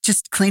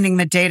just cleaning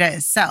the data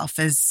itself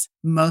is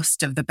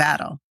most of the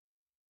battle.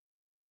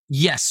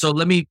 Yes. So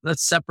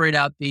let's separate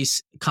out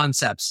these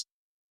concepts.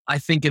 I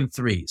think in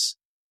threes.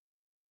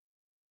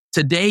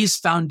 Today's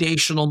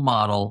foundational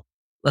model,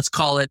 let's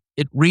call it,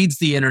 it reads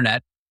the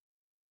internet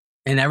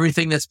and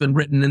everything that's been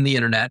written in the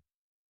internet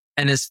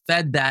and has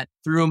fed that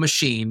through a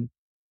machine.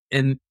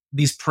 And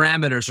these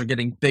parameters are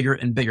getting bigger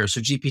and bigger.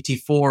 So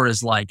GPT-4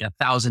 is like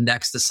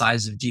 1,000x the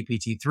size of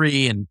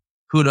GPT-3, and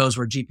who knows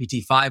where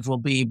GPT-5 will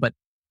be. But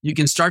you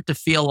can start to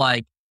feel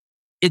like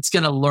it's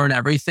going to learn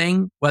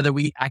everything, whether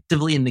we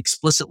actively and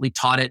explicitly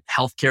taught it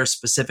healthcare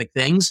specific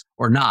things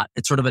or not.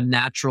 It's sort of a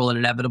natural and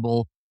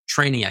inevitable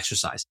training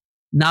exercise.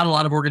 Not a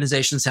lot of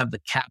organizations have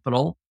the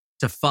capital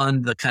to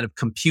fund the kind of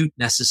compute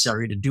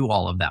necessary to do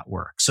all of that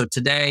work. So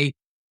today,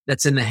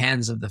 that's in the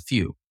hands of the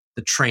few,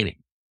 the training.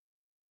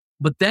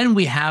 But then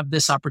we have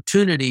this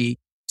opportunity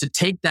to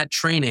take that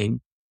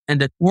training and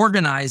to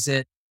organize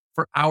it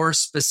for our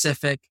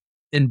specific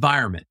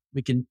environment.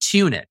 We can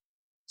tune it.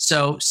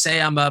 So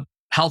say I'm a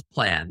health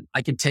plan,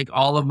 I can take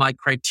all of my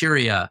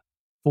criteria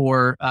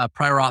for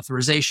prior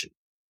authorization,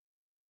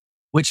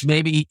 which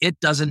maybe it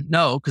doesn't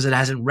know because it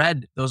hasn't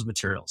read those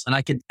materials. And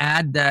I can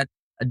add that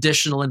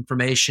additional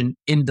information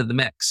into the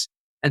mix.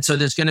 And so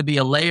there's going to be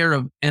a layer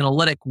of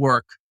analytic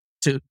work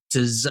to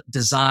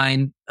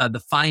design the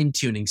fine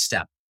tuning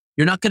step.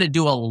 You're not going to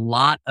do a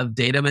lot of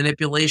data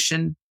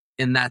manipulation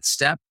in that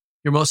step.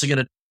 You're mostly going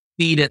to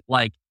feed it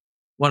like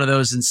one of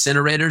those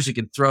incinerators you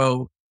can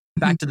throw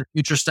back to the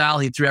future style.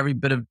 He threw every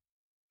bit of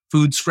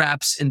food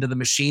scraps into the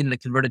machine and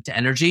it converted to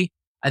energy.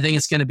 I think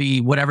it's going to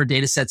be whatever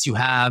data sets you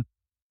have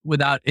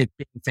without it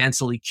being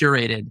fancily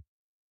curated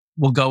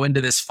will go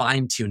into this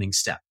fine tuning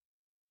step.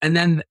 And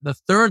then the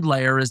third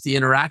layer is the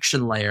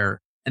interaction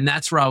layer. And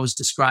that's where I was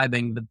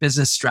describing the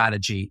business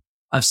strategy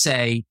of,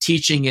 say,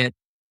 teaching it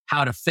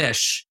how to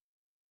fish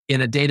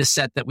in a data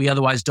set that we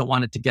otherwise don't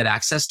want it to get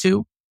access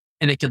to.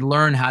 And it could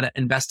learn how to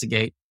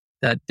investigate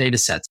that data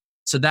sets.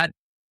 So that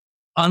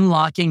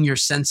unlocking your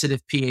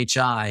sensitive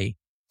PHI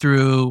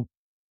through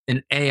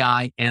an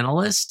AI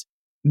analyst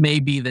may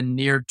be the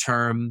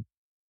near-term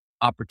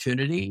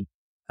opportunity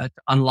to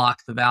unlock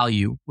the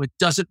value, which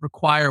doesn't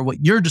require what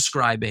you're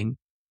describing,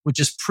 which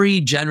is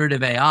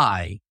pre-generative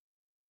AI.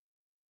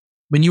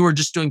 When you were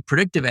just doing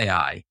predictive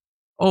AI,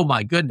 oh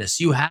my goodness,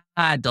 you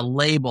had to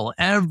label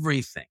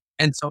everything.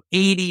 And so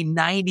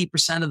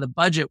 80-90% of the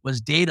budget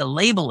was data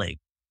labeling.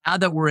 Now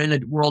that we're in a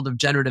world of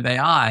generative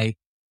AI,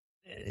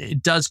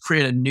 it does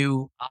create a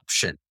new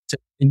option to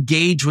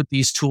engage with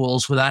these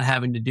tools without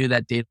having to do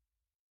that data.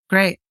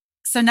 Great.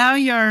 So now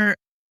you're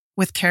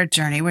with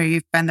CareJourney, where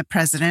you've been the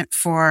president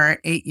for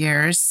 8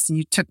 years.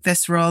 You took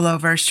this role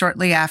over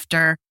shortly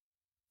after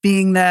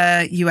being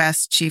the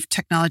U.S. Chief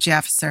Technology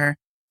Officer.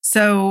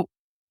 So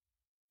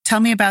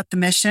tell me about the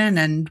mission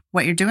and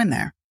what you're doing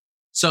there.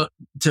 So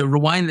to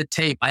rewind the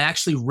tape, I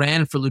actually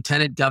ran for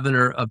Lieutenant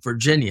Governor of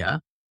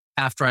Virginia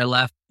after I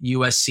left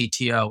U.S.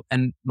 CTO.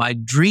 And my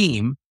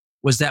dream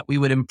was that we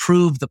would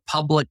improve the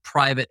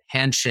public-private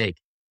handshake.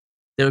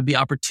 There would be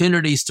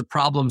opportunities to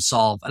problem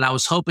solve. And I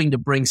was hoping to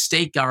bring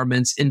state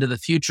governments into the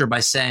future by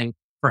saying,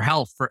 for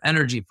health, for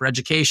energy, for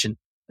education,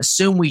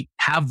 assume we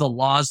have the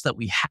laws that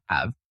we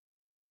have.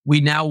 We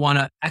now want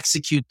to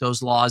execute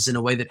those laws in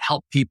a way that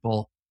help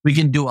people. We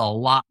can do a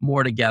lot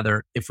more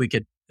together if we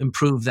could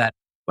improve that,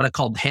 what I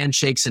called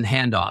handshakes and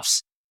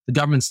handoffs. The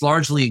government's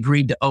largely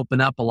agreed to open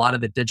up a lot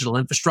of the digital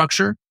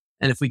infrastructure.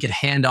 And if we could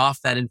hand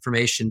off that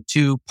information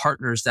to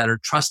partners that are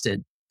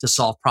trusted to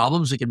solve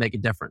problems, we can make a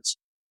difference.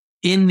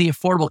 In the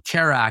Affordable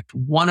Care Act,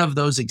 one of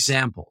those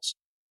examples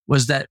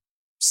was that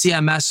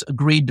CMS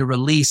agreed to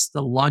release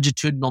the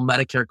longitudinal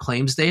Medicare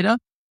claims data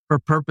for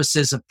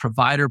purposes of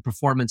provider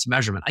performance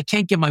measurement. I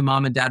can't give my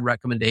mom and dad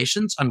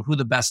recommendations on who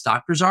the best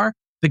doctors are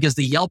because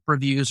the Yelp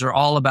reviews are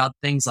all about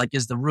things like,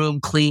 is the room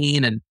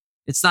clean? And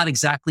it's not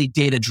exactly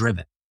data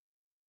driven.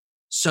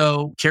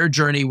 So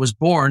CareJourney was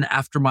born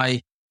after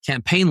my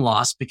campaign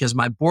loss because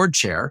my board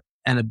chair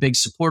and a big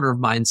supporter of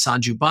mine,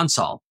 Sanju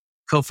Bansal,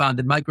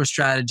 co-founded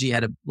MicroStrategy,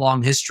 had a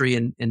long history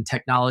in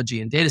technology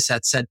and data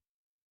sets, said,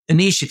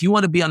 Aneesh, if you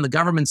want to be on the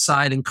government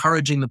side,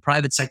 encouraging the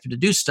private sector to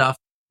do stuff,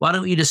 why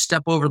don't you just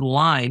step over the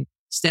line,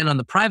 stand on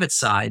the private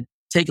side,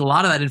 take a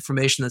lot of that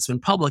information that's been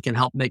public and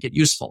help make it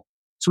useful.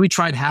 So we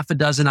tried half a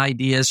dozen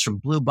ideas from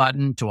Blue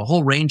Button to a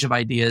whole range of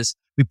ideas.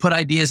 We put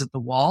ideas at the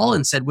wall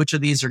and said, which of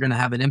these are going to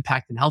have an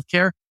impact in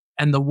healthcare?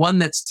 And the one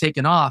that's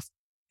taken off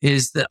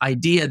is the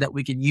idea that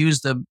we can use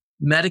the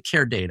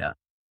Medicare data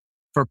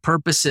for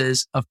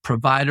purposes of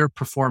provider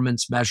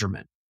performance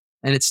measurement.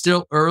 And it's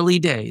still early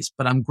days,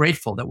 but I'm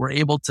grateful that we're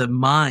able to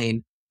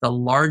mine the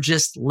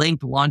largest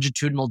linked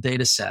longitudinal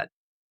data set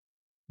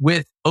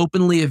with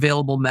openly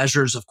available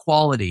measures of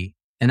quality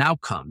and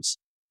outcomes,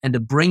 and to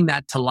bring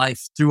that to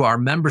life through our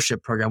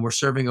membership program. We're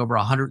serving over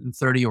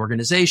 130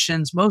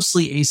 organizations,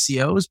 mostly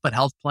ACOs, but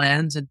health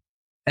plans and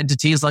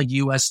entities like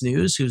US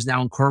News, who's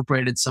now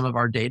incorporated some of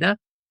our data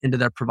into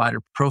their provider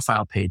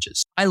profile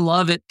pages. I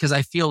love it because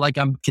I feel like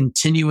I'm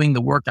continuing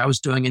the work I was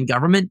doing in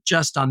government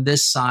just on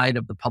this side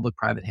of the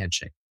public-private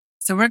handshake.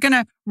 So we're going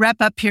to wrap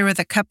up here with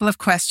a couple of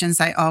questions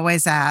I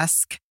always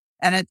ask.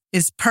 And it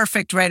is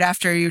perfect right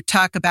after you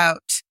talk about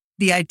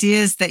the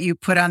ideas that you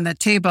put on the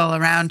table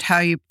around how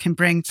you can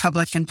bring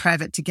public and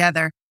private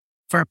together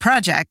for a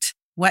project.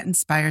 What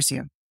inspires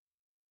you?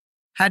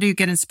 How do you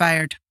get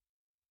inspired?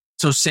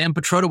 So Sam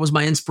Petrotta was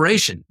my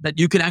inspiration, that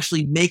you can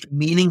actually make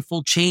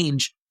meaningful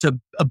change to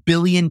 1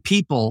 billion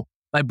people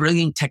by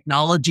bringing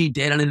technology,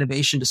 data, and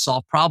innovation to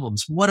solve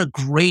problems. What a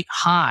great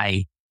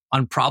high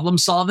on problem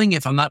solving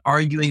if I'm not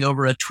arguing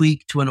over a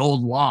tweak to an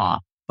old law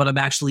but I'm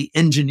actually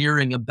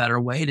engineering a better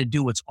way to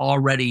do what's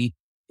already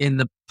in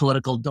the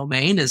political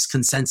domain as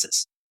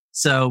consensus.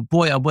 So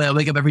boy, oh boy, I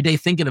wake up every day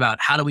thinking about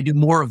how do we do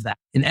more of that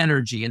in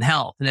energy and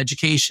health and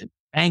education,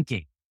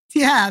 banking.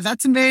 Yeah,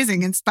 that's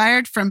amazing.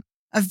 Inspired from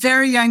a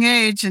very young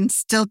age and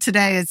still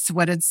today is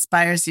what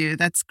inspires you.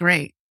 That's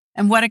great.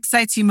 And what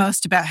excites you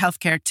most about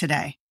healthcare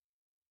today?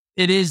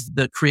 It is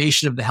the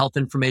creation of the health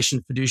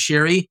information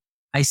fiduciary.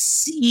 I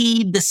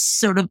see the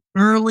sort of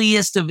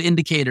earliest of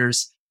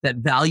indicators that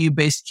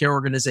value-based care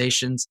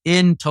organizations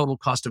in total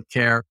cost of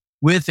care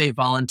with a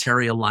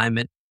voluntary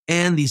alignment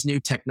and these new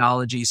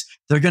technologies,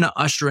 they're going to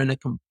usher in a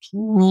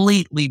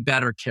completely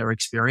better care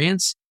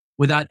experience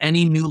without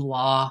any new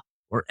law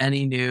or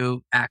any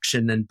new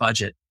action and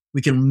budget.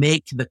 We can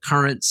make the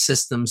current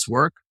systems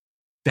work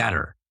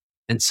better.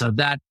 And so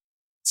that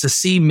to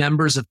see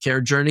members of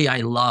CareJourney I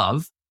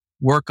love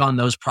work on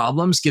those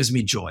problems gives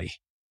me joy.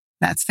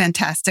 That's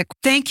fantastic.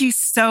 Thank you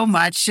so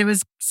much.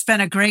 It's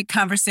been a great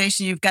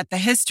conversation. You've got the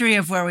history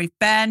of where we've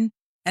been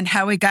and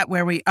how we got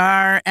where we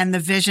are and the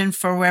vision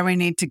for where we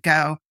need to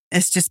go.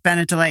 It's just been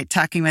a delight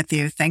talking with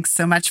you. Thanks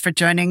so much for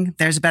joining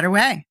There's a Better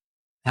Way.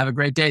 Have a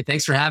great day.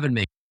 Thanks for having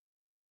me.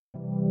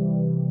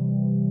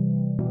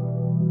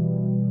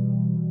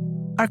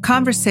 Our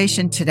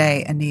conversation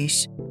today,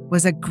 Aneesh,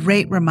 was a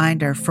great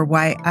reminder for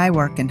why I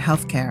work in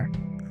healthcare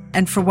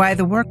and for why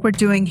the work we're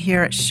doing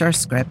here at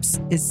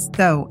SureScripts is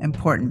so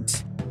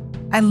important.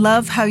 I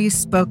love how you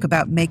spoke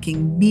about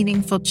making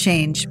meaningful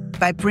change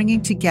by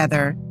bringing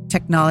together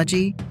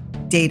technology,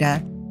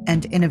 data,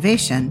 and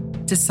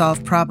innovation to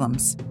solve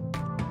problems,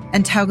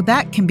 and how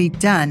that can be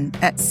done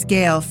at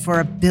scale for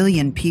 1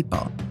 billion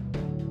people,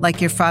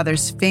 like your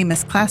father's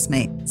famous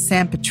classmate,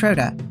 Sam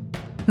Petroda,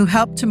 who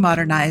helped to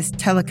modernize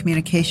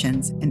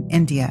telecommunications in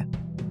India.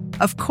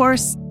 Of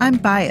course, I'm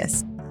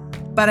biased,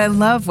 but I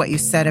love what you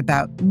said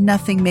about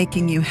nothing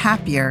making you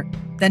happier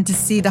than to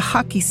see the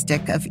hockey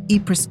stick of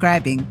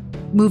e-prescribing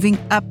moving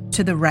up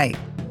to the right,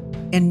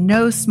 in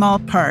no small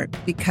part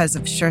because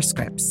of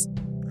SureScripts.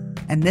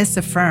 And this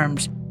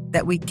affirmed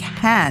that we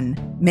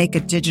can make a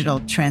digital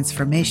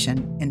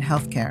transformation in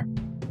healthcare.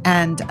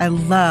 And I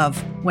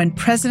love when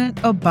President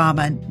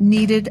Obama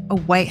needed a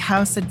White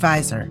House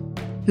advisor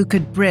who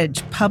could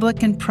bridge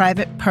public and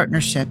private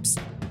partnerships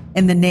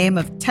in the name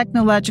of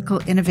technological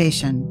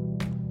innovation.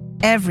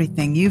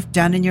 Everything you've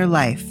done in your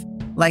life,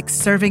 like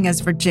serving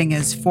as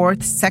Virginia's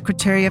 4th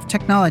Secretary of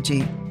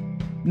Technology,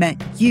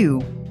 meant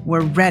you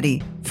were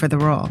ready for the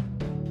role.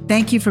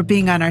 Thank you for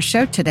being on our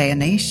show today,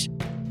 Aneesh,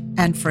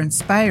 and for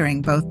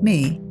inspiring both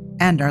me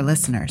and our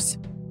listeners.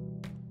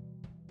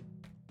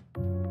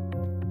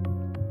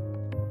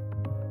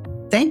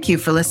 Thank you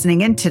for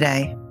listening in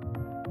today.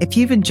 If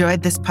you've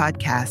enjoyed this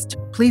podcast,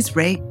 please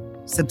rate,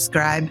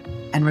 subscribe,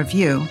 and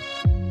review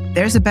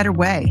There's a Better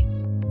Way,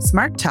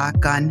 smart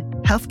talk on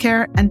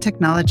healthcare and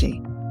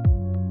technology.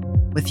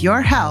 With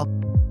your help,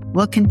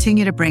 we'll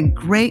continue to bring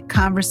great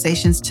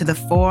conversations to the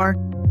fore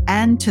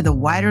and to the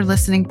wider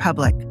listening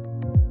public.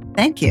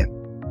 Thank you.